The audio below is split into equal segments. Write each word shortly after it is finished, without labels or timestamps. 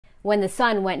when the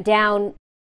sun went down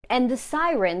and the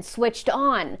siren switched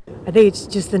on. I think it's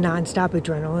just the nonstop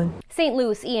adrenaline. St.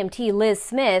 Louis EMT Liz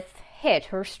Smith hit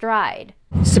her stride.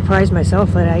 Surprised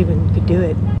myself that I even could do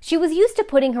it. She was used to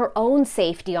putting her own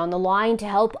safety on the line to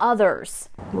help others.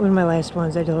 One of my last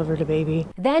ones, I delivered a baby.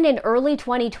 Then in early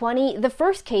 2020, the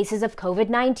first cases of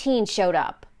COVID-19 showed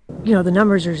up. You know, the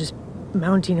numbers are just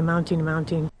mounting and mounting and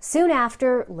mounting. Soon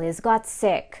after, Liz got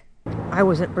sick. I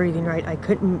wasn't breathing right. I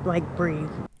couldn't, breathe.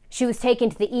 She was taken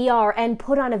to the ER and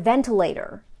put on a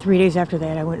ventilator. 3 days after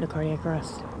that, I went into cardiac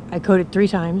arrest. I coded 3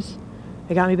 times.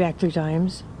 They got me back 3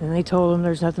 times. And they told them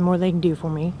there's nothing more they can do for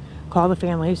me. Call the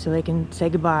family so they can say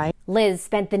goodbye. Liz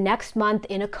spent the next month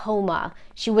in a coma.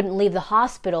 She wouldn't leave the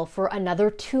hospital for another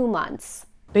 2 months.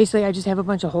 Basically, I just have a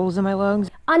bunch of holes in my lungs.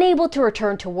 Unable to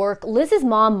return to work, Liz's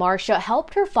mom, Marcia,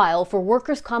 helped her file for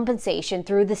workers' compensation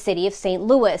through the city of St.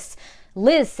 Louis.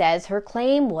 Liz says her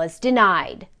claim was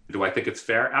denied. Do I think it's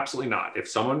fair? Absolutely not. If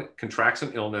someone contracts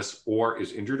an illness or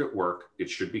is injured at work, it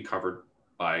should be covered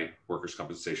by workers'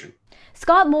 compensation.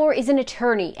 Scott Moore is an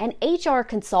attorney and HR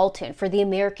consultant for the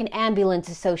American Ambulance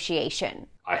Association.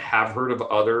 I have heard of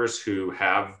others who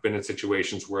have been in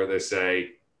situations where they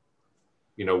say,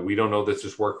 we don't know this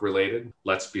is work related.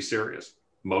 Let's be serious.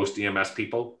 Most EMS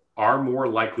people are more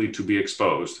likely to be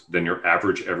exposed than your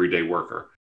average everyday worker.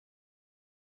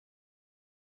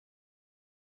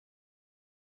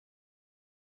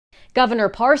 Governor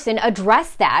Parson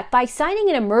addressed that by signing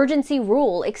an emergency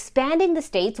rule expanding the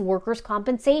state's workers'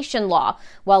 compensation law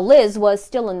while Liz was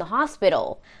still in the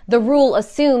hospital. The rule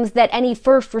assumes that any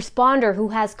first responder who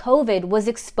has COVID was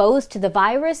exposed to the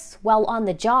virus while on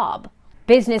the job.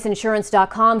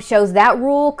 BusinessInsurance.com shows that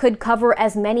rule could cover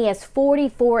as many as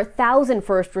 44,000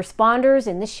 first responders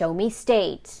in the Show Me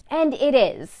state. And it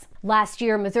is. Last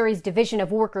year, Missouri's Division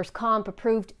of Workers' Comp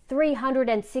approved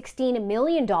 $316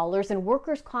 million in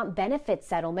workers' comp benefit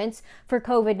settlements for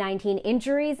COVID-19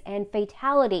 injuries and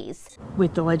fatalities.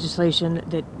 With the legislation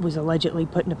that was allegedly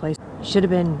put into place, it should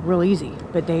have been real easy,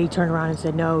 but they turned around and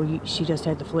said, no, she just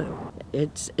had the flu.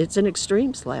 It's an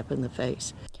extreme slap in the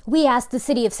face. We asked the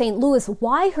city of St. Louis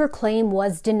why her claim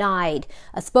was denied.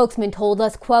 A spokesman told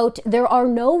us, quote, there are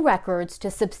no records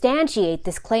to substantiate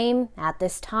this claim at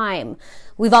this time.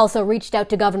 We've also reached out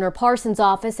to Governor Parson's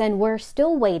office and we're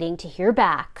still waiting to hear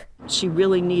back. She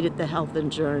really needed the health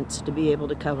insurance to be able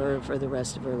to cover her for the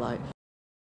rest of her life.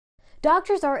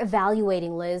 Doctors are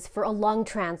evaluating Liz for a lung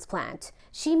transplant.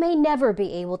 She may never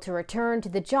be able to return to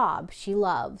the job she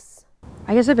loves.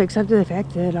 I guess I've accepted the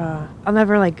fact that I'll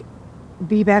never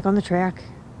be back on the track,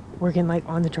 working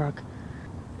on the truck.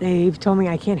 They've told me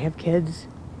I can't have kids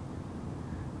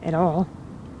at all.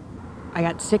 I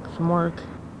got sick from work.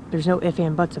 There's no ifs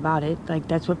and buts about it.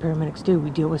 That's what paramedics do. We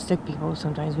deal with sick people.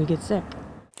 Sometimes we get sick.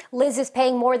 Liz is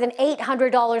paying more than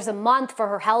 $800 a month for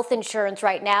her health insurance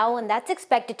right now, and that's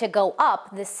expected to go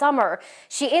up this summer.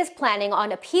 She is planning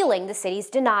on appealing the city's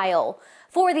denial.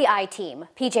 For the I-Team,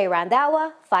 PJ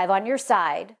Randhawa, 5 on your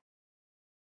side.